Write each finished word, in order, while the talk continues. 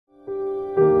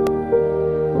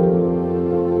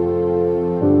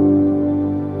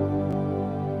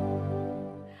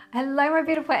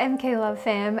beautiful MK Love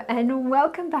fam, and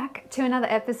welcome back to another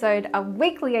episode of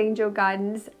Weekly Angel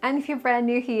Guidance. And if you're brand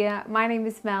new here, my name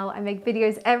is Mel. I make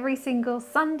videos every single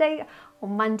Sunday or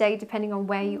Monday, depending on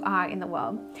where you are in the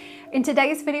world. In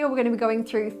today's video, we're going to be going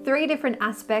through 3 different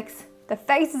aspects: the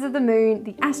phases of the moon,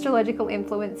 the astrological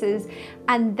influences,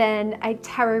 and then a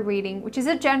tarot reading, which is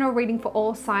a general reading for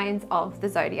all signs of the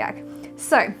zodiac.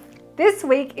 So this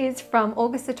week is from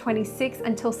August the 26th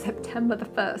until September the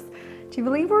 1st. Do you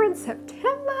believe we're in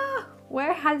September?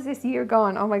 Where has this year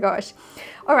gone? Oh my gosh.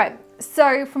 All right,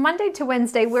 so from Monday to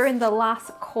Wednesday, we're in the last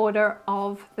quarter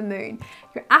of the moon.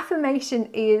 Your affirmation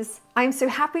is, I am so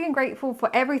happy and grateful for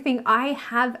everything I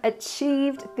have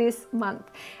achieved this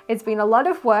month. It's been a lot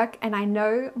of work and I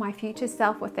know my future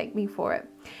self will thank me for it.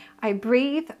 I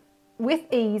breathe with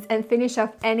ease and finish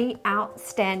off any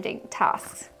outstanding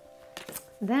tasks.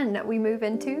 Then we move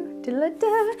into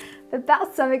the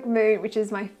balsamic moon, which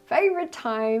is my favorite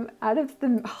time out of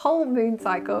the whole moon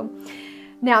cycle.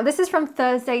 Now, this is from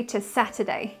Thursday to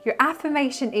Saturday. Your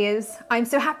affirmation is, I'm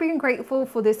so happy and grateful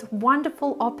for this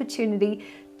wonderful opportunity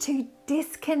to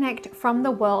disconnect from the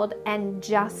world and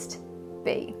just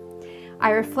be.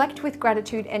 I reflect with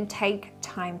gratitude and take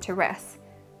time to rest.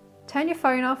 Turn your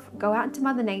phone off, go out into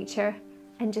Mother Nature,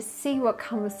 and just see what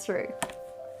comes through.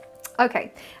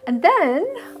 Okay, and then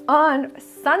on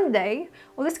Sunday,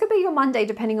 well, this could be your Monday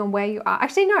depending on where you are.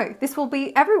 Actually, no, this will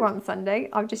be everyone's Sunday.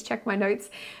 I've just checked my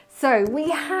notes. So we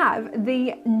have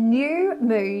the new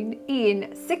moon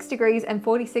in 6 degrees and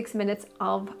 46 minutes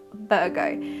of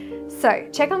Virgo. So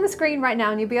check on the screen right now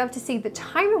and you'll be able to see the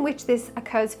time in which this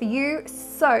occurs for you.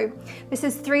 So this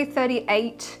is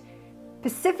 3:38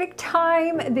 Pacific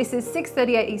time. This is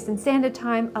 6:38 Eastern Standard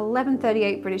Time,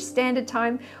 11:38 British Standard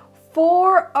Time,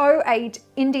 4:08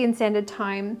 Indian Standard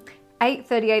Time,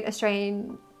 8:38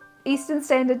 Australian Eastern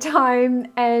Standard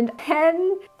Time, and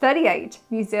 10:38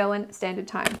 New Zealand Standard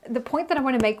Time. The point that I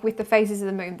want to make with the phases of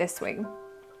the moon this week,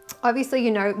 obviously,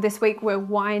 you know, this week we're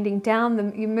winding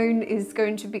down. Your moon is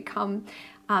going to become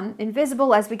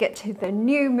invisible as we get to the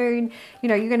new moon. You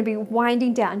know, you're going to be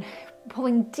winding down,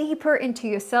 pulling deeper into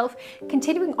yourself,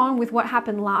 continuing on with what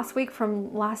happened last week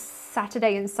from last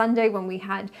Saturday and Sunday when we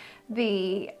had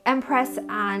the Empress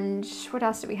and what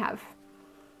else do we have?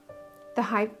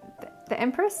 The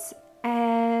Empress,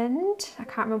 and I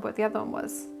can't remember what the other one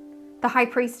was. The High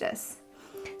Priestess.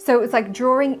 So it's like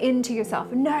drawing into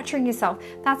yourself, nurturing yourself.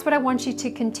 That's what I want you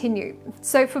to continue.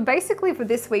 So for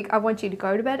this week, I want you to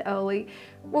go to bed early.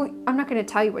 Well, I'm not going to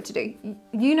tell you what to do.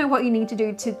 You know what you need to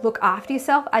do to look after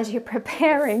yourself as you're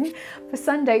preparing for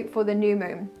Sunday for the new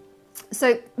moon.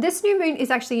 So this new moon is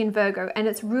actually in Virgo and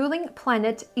its ruling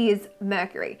planet is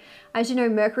Mercury. As you know,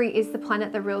 Mercury is the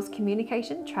planet that rules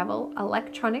communication, travel,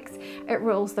 electronics. It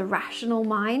rules the rational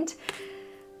mind.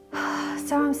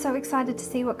 So I'm so excited to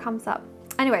see what comes up.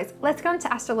 Anyways, let's go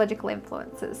into astrological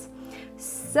influences.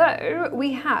 So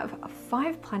we have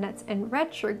 5 planets in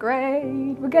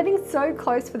retrograde. We're getting so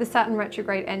close for the Saturn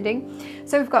retrograde ending.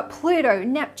 So we've got Pluto,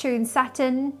 Neptune,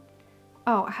 Saturn.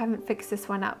 Oh, I haven't fixed this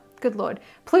one up. Good Lord.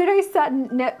 Pluto, Saturn,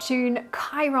 Neptune,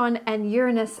 Chiron, and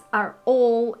Uranus are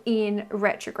all in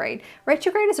retrograde.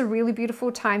 Retrograde is a really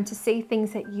beautiful time to see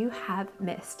things that you have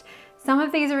missed. Some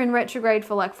of these are in retrograde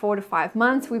for like 4 to 5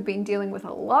 months. We've been dealing with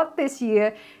a lot this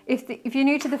year. If you're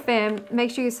new to the fam,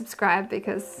 make sure you subscribe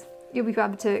because you'll be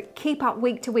able to keep up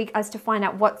week to week as to find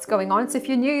out what's going on. So if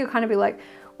you're new, you'll kind of be like,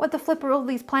 what the flip are all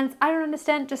these planets? I don't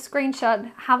understand. Just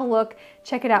screenshot, have a look,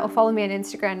 check it out, or follow me on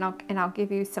Instagram and I'll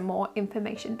give you some more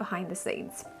information behind the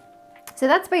scenes. So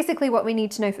that's basically what we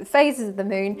need to know for phases of the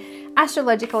moon,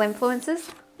 astrological influences.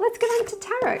 Let's get into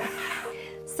tarot.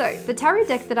 So the tarot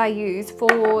deck that I use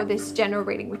for this general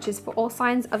reading, which is for all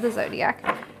signs of the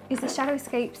zodiac, is the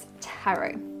Shadowscapes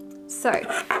Tarot. So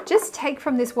just take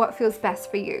from this what feels best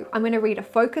for you. I'm going to read a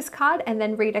focus card and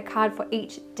then read a card for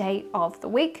each day of the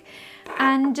week.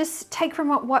 And just take from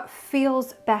what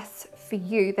feels best for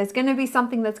you. There's going to be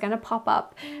something that's going to pop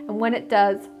up. And when it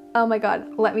does, oh my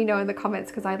God, let me know in the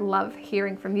comments because I love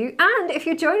hearing from you. And if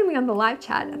you're joining me on the live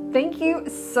chat, thank you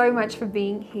so much for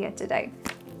being here today.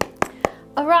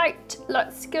 All right,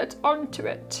 let's get on to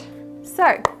it.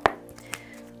 So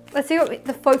let's see what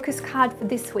the focus card for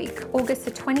this week, August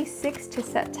the 26th to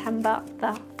September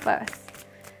the 1st.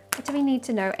 What do we need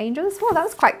to know, angels? Well, that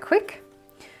was quite quick.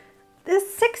 The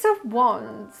 6 of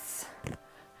Wands.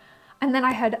 And then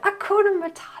I heard Hakuna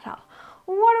Matata.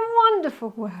 What a wonderful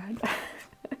word.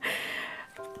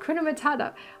 Hakuna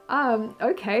Matata.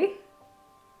 Okay.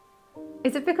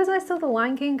 Is it because I saw The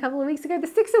Lion King a couple of weeks ago? The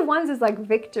 6 of Wands is like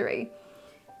victory.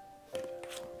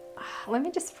 Let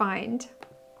me just find,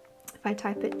 if I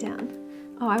type it down.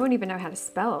 Oh, I won't even know how to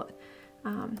spell it.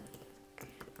 Hakuna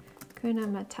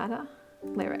Matata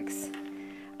lyrics.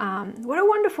 What a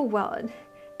wonderful word.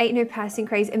 Ain't no passing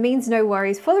craze. It means no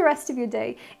worries for the rest of your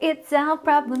day. It's our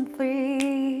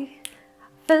problem-free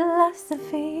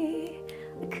philosophy.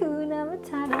 Hakuna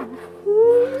Matata.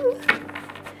 Woo.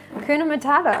 Hakuna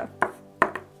Matata.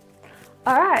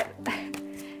 All right.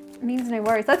 It means no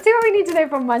worries. Let's see what we need to know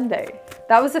for Monday.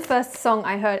 That was the first song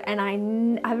I heard, and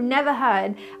I've never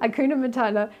heard Hakuna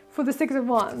Matata for the Six of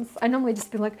Wands. I normally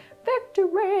just be like,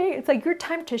 victory. It's like your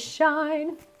time to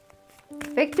shine.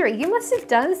 Victory. You must have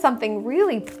done something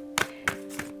really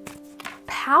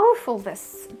powerful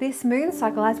this moon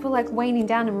cycle as we're like waning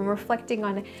down and we're reflecting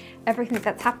on everything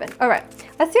that's happened. All right,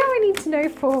 let's see what we need to know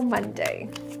for Monday.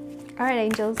 All right,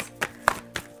 angels.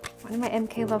 One of my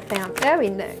MK love found. There we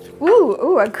know.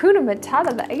 Ooh, Hakuna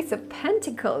Matata, the Ace of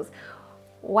Pentacles.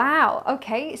 Wow,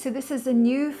 okay, so this is a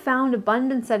newfound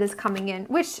abundance that is coming in,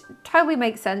 which totally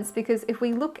makes sense because if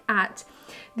we look at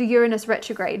the Uranus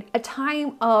retrograde, a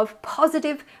time of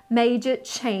positive major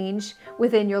change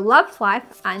within your love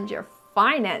life and your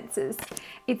finances.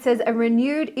 It says a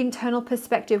renewed internal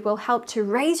perspective will help to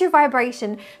raise your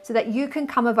vibration so that you can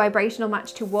come a vibrational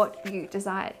match to what you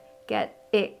desire. Get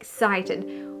excited.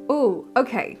 Ooh,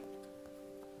 okay.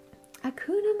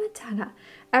 Hakuna Matata.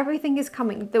 Everything is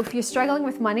coming. If you're struggling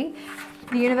with money,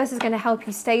 the universe is going to help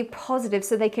you stay positive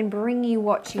so they can bring you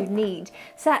what you need.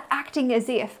 Start acting as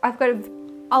if.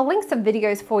 I'll link some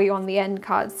videos for you on the end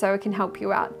cards so it can help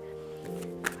you out.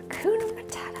 Hakuna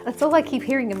Matata. That's all I keep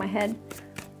hearing in my head.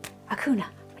 Hakuna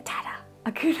Matata.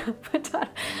 Hakuna Matata.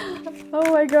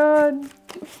 Oh my God.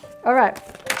 All right.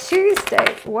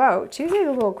 Tuesday. Whoa, Tuesday's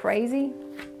a little crazy.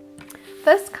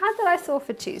 First card that I saw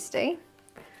for Tuesday.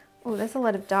 Oh, there's a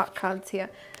lot of dark cards here.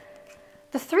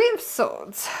 The Three of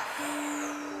Swords.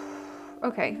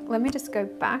 Okay, let me just go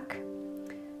back.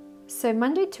 So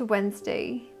Monday to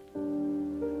Wednesday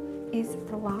is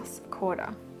the last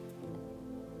quarter.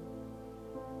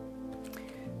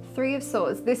 Three of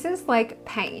Swords. This is like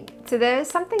pain. So there is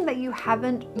something that you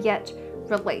haven't yet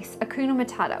released. Hakuna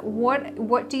Matata.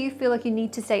 What do you feel like you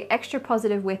need to stay extra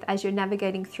positive with as you're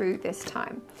navigating through this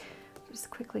time? Just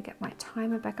quickly get my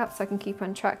timer back up so I can keep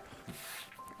on track.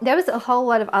 There was a whole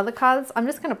lot of other cards. I'm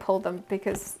just going to pull them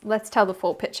because let's tell the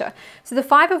full picture. So the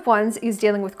Five of Wands is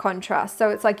dealing with contrast. So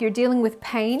it's like you're dealing with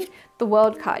pain, the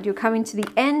World card. You're coming to the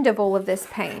end of all of this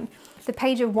pain. The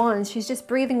Page of Wands, she's just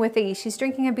breathing with ease. She's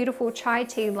drinking a beautiful chai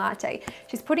tea latte.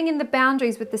 She's putting in the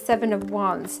boundaries with the Seven of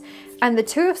Wands. And the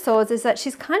Two of Swords is that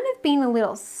she's kind of been a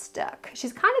little stuck.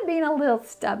 She's kind of been a little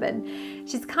stubborn.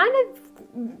 She's kind of,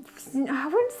 I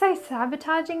wouldn't say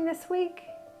sabotaging this week.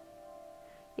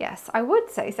 Yes, I would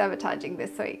say sabotaging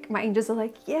this week. My angels are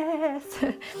like, yes.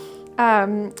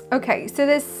 Okay, so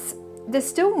there's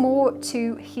still more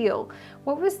to heal.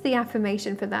 What was the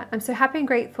affirmation for that? I'm so happy and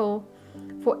grateful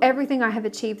for everything I have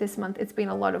achieved this month. It's been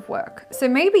a lot of work. So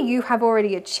maybe you have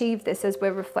already achieved this as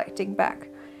we're reflecting back.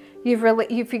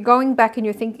 If you're going back and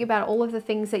you're thinking about all of the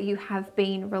things that you have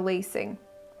been releasing.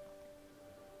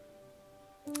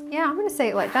 Yeah, I'm going to say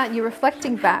it like that. You're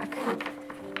reflecting back.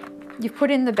 You've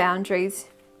put in the boundaries.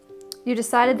 You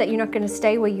decided that you're not going to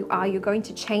stay where you are. You're going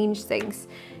to change things.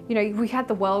 You know, we had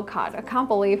the World card. I can't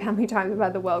believe how many times we've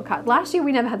had the World card. Last year,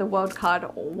 we never had the World card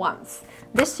once.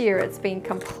 This year, it's been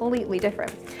completely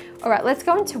different. All right, let's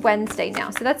go into Wednesday now.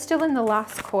 So that's still in the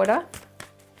last quarter.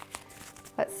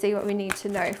 Let's see what we need to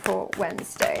know for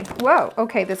Wednesday. Whoa,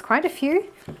 okay, there's quite a few.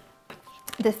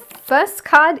 The first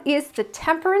card is the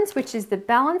Temperance, which is the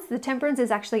balance. The Temperance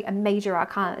is actually a major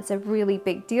arcana. It's a really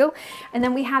big deal. And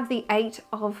then we have the Eight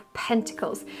of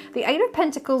Pentacles. The Eight of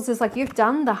Pentacles is like you've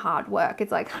done the hard work.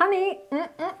 It's like, honey,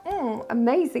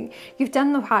 amazing. You've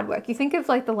done the hard work. You think of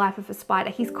like the life of a spider.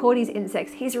 He's caught his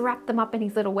insects. He's wrapped them up in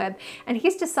his little web. And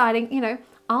he's deciding, you know,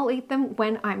 I'll eat them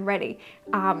when I'm ready.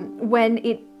 When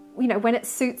it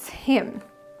suits him.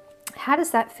 How does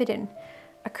that fit in?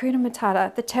 Hakuna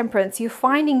Matata, the Temperance, you're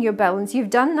finding your balance, you've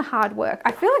done the hard work.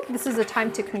 I feel like this is a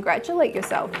time to congratulate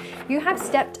yourself. You have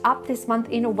stepped up this month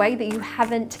in a way that you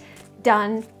haven't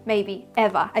done maybe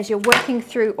ever as you're working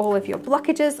through all of your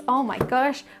blockages. Oh my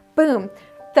gosh, boom.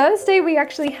 Thursday, we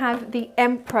actually have the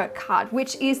Emperor card,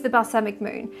 which is the balsamic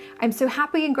moon. I'm so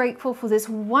happy and grateful for this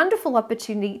wonderful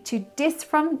opportunity to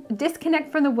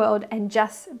disconnect from the world and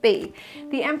just be.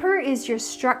 The Emperor is your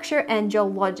structure and your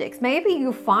logics. Maybe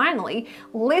you're finally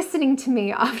listening to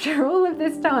me after all of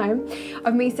this time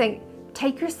of me saying,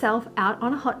 take yourself out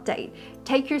on a hot date.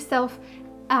 Take yourself,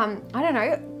 I don't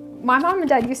know, my mom and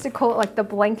dad used to call it like the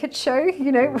blanket show,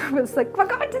 you know, it was like, we're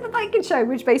going to the blanket show,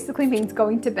 which basically means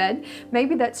going to bed.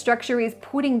 Maybe that structure is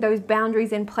putting those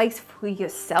boundaries in place for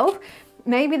yourself.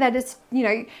 Maybe that is, you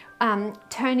know,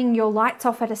 turning your lights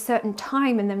off at a certain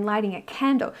time and then lighting a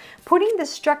candle. Putting the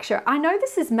structure. I know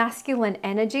this is masculine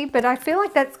energy, but I feel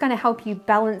like that's going to help you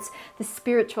balance the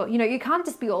spiritual. You know, you can't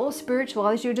just be all spiritual,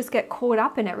 otherwise you'll just get caught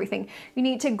up in everything. You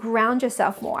need to ground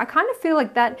yourself more. I kind of feel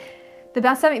like that the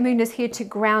balsamic moon is here to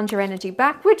ground your energy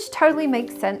back, which totally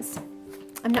makes sense.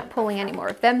 I'm not pulling any more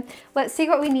of them. Let's see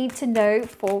what we need to know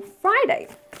for Friday.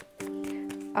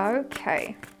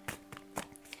 Okay.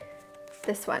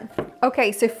 This one.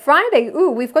 Okay, so Friday, ooh,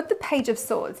 we've got the Page of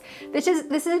Swords. This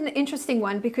is an interesting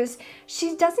one because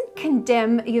she doesn't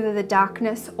condemn either the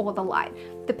darkness or the light.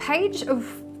 The Page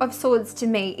of Swords to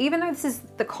me, even though this is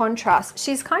the contrast,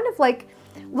 she's kind of like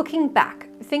looking back.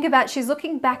 Think about, she's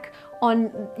looking back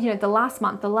on, you know, the last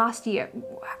month, the last year.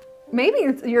 Maybe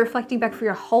you're reflecting back for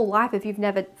your whole life if you've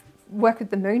never worked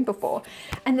with the moon before.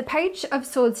 And the Page of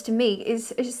Swords to me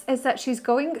is that she's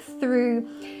going through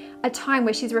a time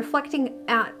where she's reflecting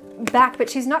back, but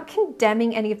she's not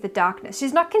condemning any of the darkness.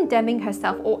 She's not condemning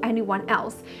herself or anyone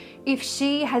else. If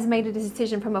she has made a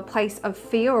decision from a place of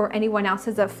fear, or anyone else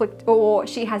has or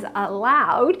she has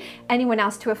allowed anyone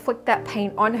else to afflict that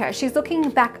pain on her, she's looking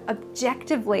back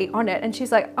objectively on it and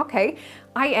she's like, okay,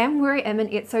 I am where I am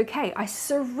and it's okay. I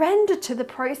surrender to the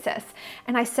process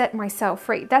and I set myself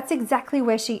free. That's exactly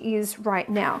where she is right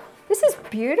now. This is a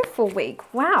beautiful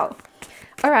week. Wow.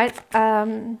 All right.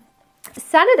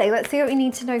 Saturday, let's see what we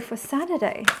need to know for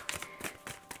Saturday.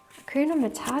 Hakuna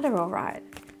Matata, all right.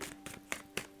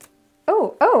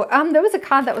 There was a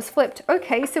card that was flipped.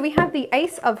 Okay, so we have the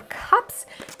Ace of Cups.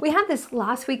 We had this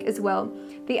last week as well.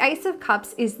 The Ace of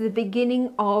Cups is the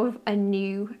beginning of a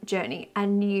new journey, a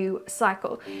new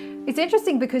cycle. It's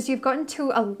interesting because you've gotten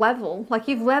to a level, like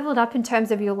you've leveled up in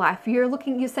terms of your life. You're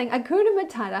saying, Hakuna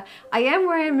Matata, I am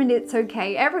where I am and it's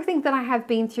okay. Everything that I have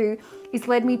been through has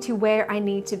led me to where I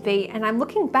need to be. And I'm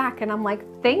looking back and I'm like,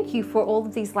 thank you for all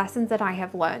of these lessons that I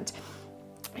have learned.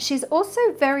 She's also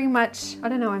very much, I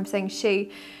don't know, I'm saying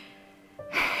she,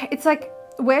 it's like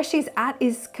where she's at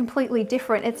is completely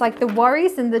different. It's like the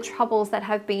worries and the troubles that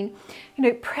have been, you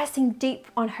know, pressing deep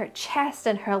on her chest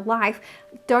and her life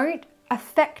don't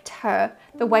affect her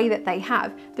the way that they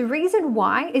have. The reason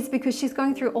why is because she's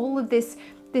going through all of this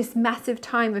massive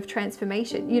time of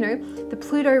transformation. You know, the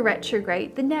Pluto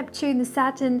retrograde, the Neptune, the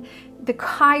Saturn, the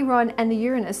Chiron and the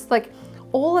Uranus, like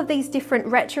all of these different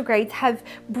retrogrades have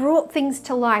brought things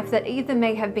to life that either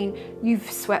may have been you've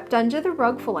swept under the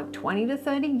rug for like 20 to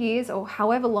 30 years or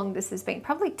however long this has been,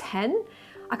 probably 10.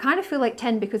 I kind of feel like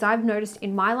 10 because I've noticed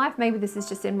in my life, maybe this is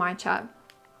just in my chart,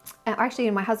 actually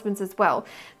in my husband's as well,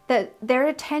 that there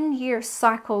are 10-year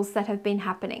cycles that have been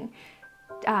happening.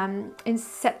 In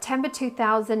September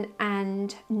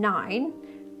 2009,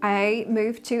 I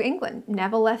moved to England,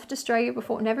 never left Australia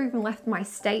before, never even left my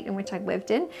state in which I lived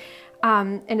in.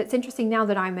 And it's interesting now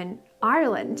that I'm in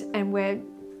Ireland and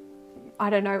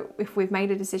I don't know if we've made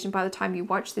a decision by the time you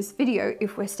watch this video,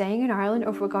 if we're staying in Ireland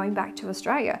or if we're going back to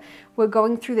Australia. We're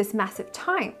going through this massive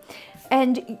time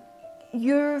and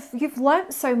you've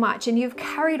learnt so much and you've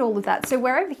carried all of that. So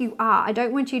wherever you are, I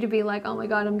don't want you to be like, oh my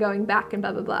God, I'm going back and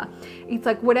blah, blah, blah. It's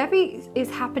like whatever is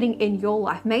happening in your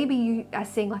life, maybe you are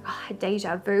seeing like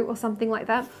deja vu or something like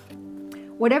that.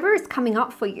 Whatever is coming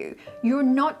up for you, you're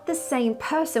not the same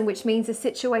person, which means the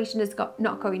situation is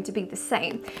not going to be the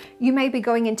same. You may be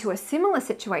going into a similar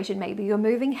situation. Maybe you're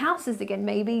moving houses again.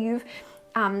 Maybe you've,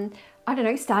 I don't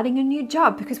know, starting a new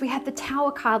job because we had the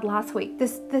Tower card last week.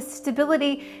 The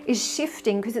stability is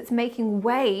shifting because it's making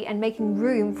way and making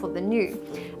room for the new.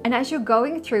 And as you're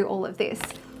going through all of this,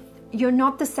 you're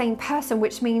not the same person,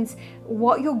 which means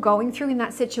what you're going through in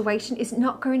that situation is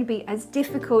not going to be as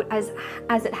difficult as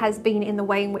it has been in the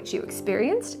way in which you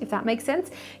experienced, if that makes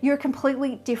sense. You're a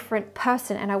completely different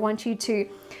person. And I want you to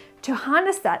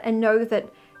harness that and know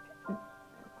that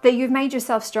you've made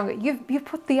yourself stronger. You've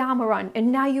put the armor on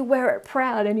and now you wear it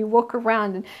proud and you walk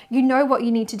around and you know what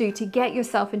you need to do to get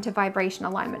yourself into vibration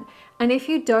alignment. And if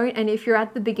you don't, and if you're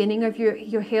at the beginning of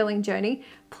your healing journey,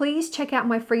 please check out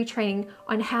my free training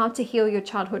on how to heal your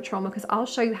childhood trauma because I'll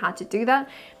show you how to do that.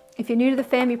 If you're new to the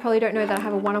fam, you probably don't know that I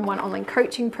have a one-on-one online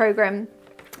coaching program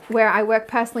where I work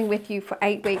personally with you for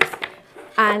 8 weeks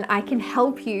and I can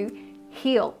help you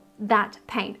heal that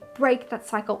pain, break that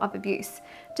cycle of abuse.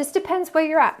 Just depends where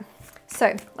you're at.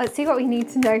 So let's see what we need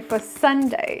to know for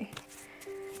Sunday.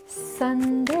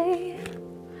 Sunday,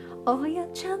 all your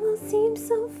troubles seem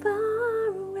so far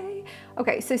away.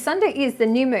 Okay, so Sunday is the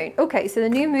new moon. Okay, so the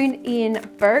new moon in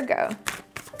Virgo.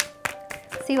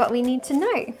 See what we need to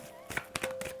know.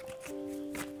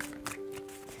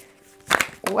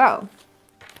 Wow.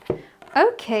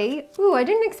 Okay, ooh, I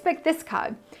didn't expect this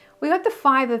card. We got the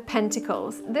Five of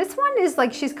Pentacles. This one is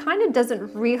like, she's kind of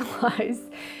doesn't realize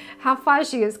how far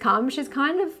she has come. She's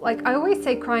kind of like, I always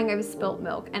say crying over spilt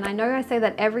milk. And I know I say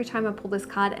that every time I pull this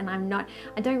card, and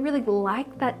I don't really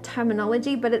like that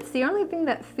terminology, but it's the only thing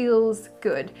that feels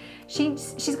good.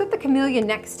 She's got the Camellia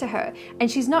next to her, and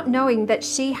she's not knowing that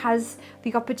she has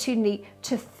the opportunity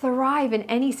to thrive in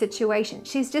any situation.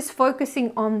 She's just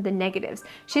focusing on the negatives.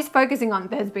 She's focusing on,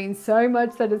 there's been so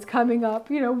much that is coming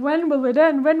up, you know, when will it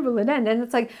end? When will it end? And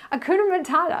it's like, Hakuna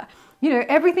Matata. You know,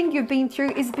 everything you've been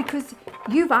through is because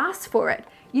you've asked for it.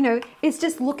 You know, it's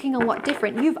just looking a lot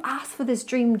different. You've asked for this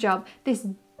dream job, this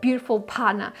beautiful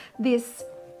partner, this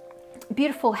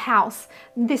beautiful house,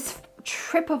 this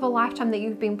trip of a lifetime that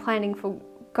you've been planning for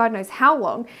God knows how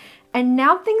long. And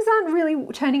now things aren't really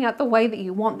turning out the way that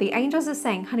you want. The angels are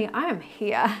saying, honey, I am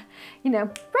here. You know,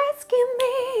 rescue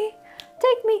me,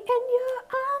 take me in your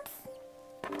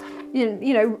arms.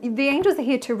 You know, the angels are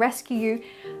here to rescue you.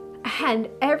 And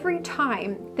every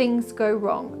time things go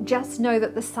wrong, just know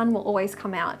that the sun will always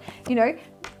come out. You know,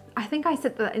 I think I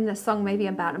said that in the song maybe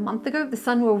about a month ago, the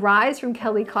sun will rise from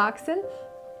Kelly Clarkson.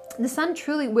 The sun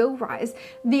truly will rise.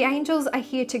 The angels are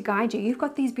here to guide you. You've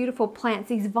got these beautiful plants,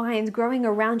 these vines growing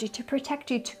around you to protect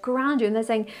you, to ground you. And they're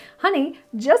saying, honey,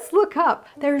 just look up.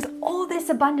 There is all this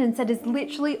abundance that is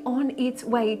literally on its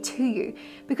way to you.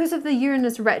 Because of the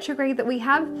Uranus retrograde that we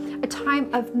have, a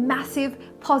time of massive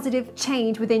positive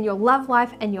change within your love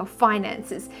life and your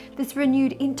finances. This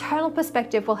renewed internal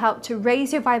perspective will help to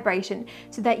raise your vibration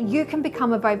so that you can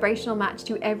become a vibrational match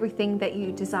to everything that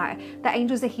you desire. The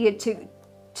angels are here to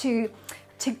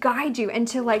guide you and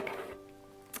to, like,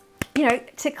 you know,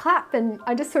 to clap. And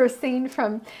I just saw a scene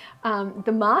from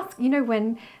The Mask, you know,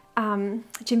 when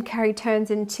Jim Carrey turns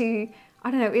into,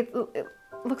 I don't know, it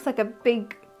looks like a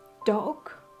big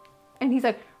dog, and he's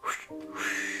like, whoosh,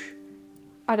 whoosh.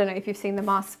 I don't know if you've seen The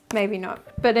Mask, maybe not,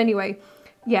 but anyway,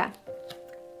 yeah,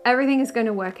 everything is going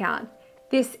to work out.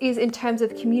 This is in terms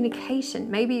of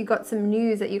communication. Maybe you got some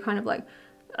news that you're kind of like,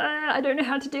 I don't know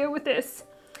how to deal with this.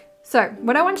 So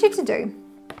what I want you to do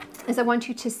is I want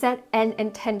you to set an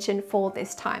intention for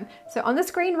this time. So on the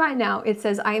screen right now, it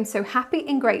says, I am so happy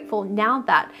and grateful now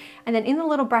that, and then in the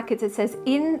little brackets, it says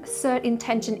insert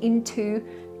intention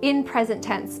in present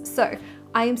tense. So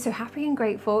I am so happy and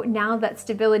grateful now that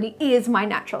stability is my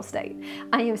natural state.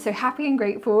 I am so happy and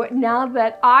grateful now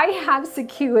that I have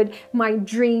secured my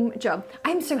dream job.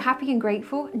 I am so happy and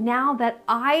grateful now that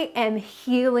I am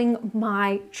healing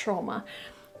my trauma.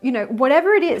 You know,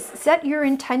 whatever it is, set your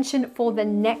intention for the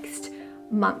next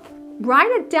month.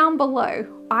 Write it down below.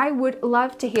 I would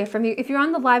love to hear from you. If you're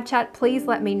on the live chat, please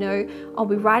let me know. I'll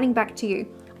be writing back to you.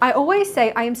 I always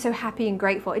say I am so happy and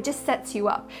grateful. It just sets you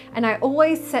up. And I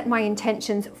always set my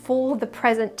intentions for the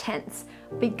present tense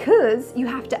because you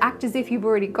have to act as if you've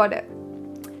already got it.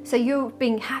 So you're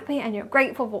being happy and you're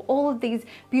grateful for all of these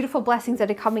beautiful blessings that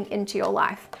are coming into your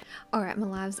life. All right, my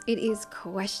loves, it is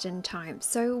question time.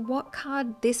 So what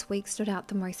card this week stood out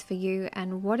the most for you,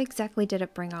 and what exactly did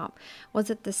it bring up? Was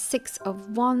it the Six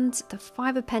of Wands, the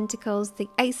Five of Pentacles, the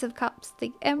Ace of Cups,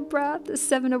 the Emperor, the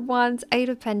Seven of Wands, Eight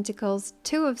of Pentacles,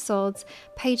 Two of Swords,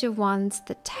 Page of Wands,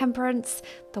 the Temperance,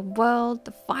 the World,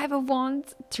 the Five of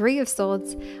Wands, Three of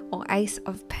Swords, or Ace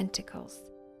of Pentacles?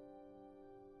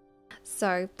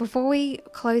 So before we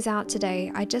close out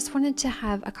today, I just wanted to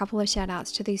have a couple of shout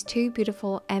outs to these two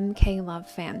beautiful MK Love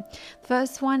fam.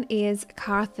 First one is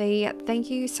Carthy.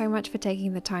 Thank you so much for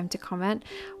taking the time to comment.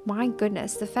 My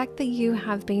goodness, the fact that you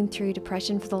have been through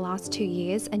depression for the last 2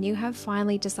 years and you have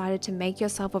finally decided to make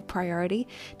yourself a priority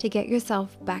to get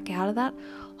yourself back out of that.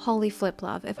 Holy flip,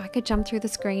 love. If I could jump through the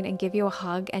screen and give you a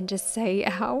hug and just say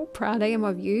how proud I am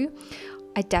of you,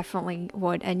 I definitely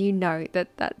would, and you know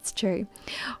that that's true.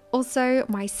 Also,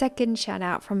 my second shout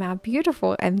out from our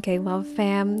beautiful MK Love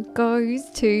fam goes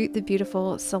to the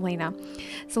beautiful Selena.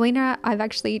 Selena, I've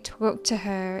actually talked to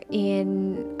her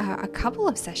in a couple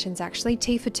of sessions actually,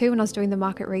 Tea for Two, when I was doing the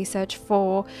market research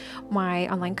for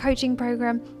my online coaching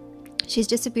program. She's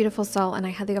just a beautiful soul, and I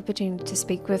had the opportunity to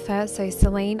speak with her. So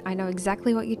Celine, I know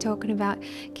exactly what you're talking about.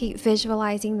 Keep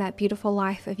visualizing that beautiful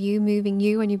life of you moving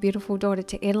you and your beautiful daughter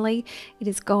to Italy. It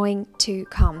is going to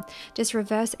come. Just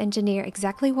reverse engineer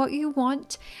exactly what you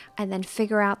want and then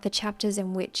figure out the chapters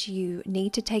in which you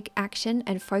need to take action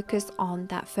and focus on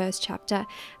that first chapter.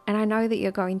 And I know that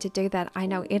you're going to do that. I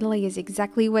know Italy is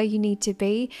exactly where you need to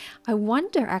be. I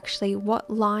wonder actually what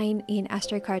line in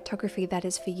astrocartography that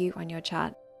is for you on your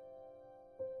chart.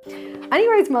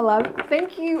 Anyways, my love,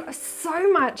 thank you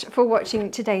so much for watching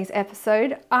today's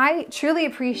episode. I truly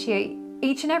appreciate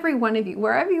each and every one of you,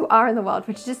 wherever you are in the world,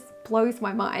 which just blows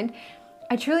my mind.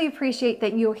 I truly appreciate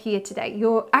that you're here today.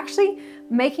 You're actually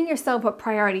making yourself a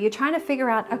priority. You're trying to figure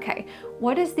out, okay,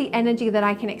 what is the energy that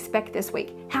I can expect this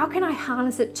week? How can I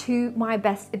harness it to my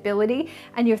best ability?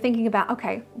 And you're thinking about,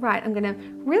 okay, right, I'm gonna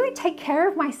really take care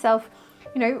of myself,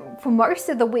 you know, for most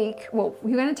of the week. Well,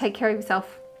 you're gonna take care of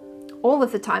yourself all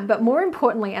of the time, but more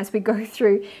importantly, as we go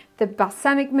through the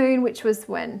balsamic moon, which was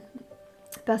when?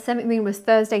 Balsamic moon was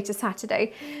Thursday to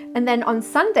Saturday. And then on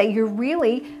Sunday, you're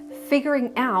really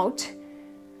figuring out,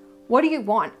 what do you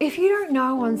want? If you don't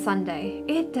know on Sunday,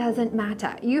 it doesn't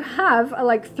matter. You have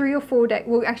like 3 or 4 days.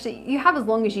 Well, actually, you have as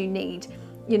long as you need,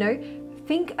 you know.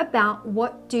 Think about,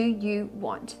 what do you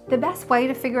want? The best way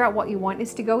to figure out what you want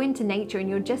is to go into nature, and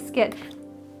you'll just get,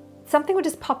 something will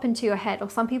just pop into your head, or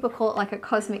some people call it like a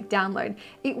cosmic download.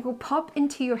 It will pop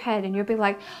into your head and you'll be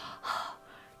like, oh.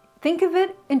 Think of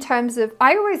it in terms of,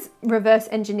 I always reverse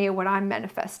engineer what I'm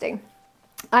manifesting.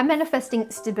 I'm manifesting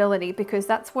stability because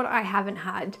that's what I haven't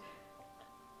had,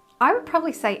 I would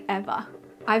probably say, ever.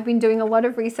 I've been doing a lot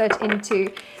of research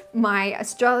into my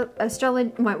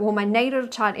my natal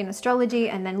chart in astrology,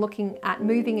 and then looking at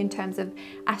moving in terms of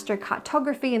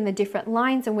astrocartography and the different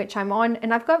lines in which I'm on.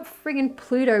 And I've got friggin'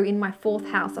 Pluto in my 4th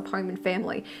house of home and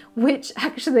family, which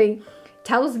actually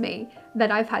tells me that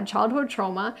I've had childhood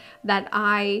trauma, that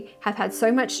I have had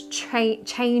so much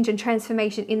change and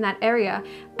transformation in that area,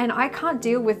 and I can't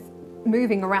deal with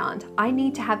moving around. I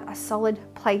need to have a solid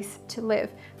place to live.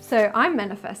 So I'm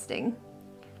manifesting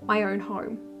my own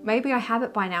home. Maybe I have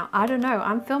it by now. I don't know.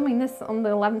 I'm filming this on the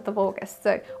 11th of August.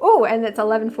 So, oh, and it's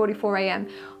 11:44 a.m.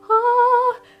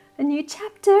 Ah, a new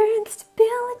chapter in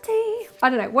stability.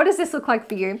 I don't know. What does this look like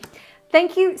for you?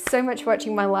 Thank you so much for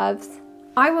watching, my loves.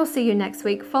 I will see you next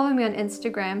week. Follow me on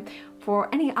Instagram for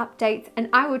any updates, and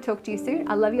I will talk to you soon.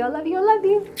 I love you, I love you, I love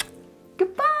you.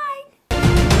 Goodbye.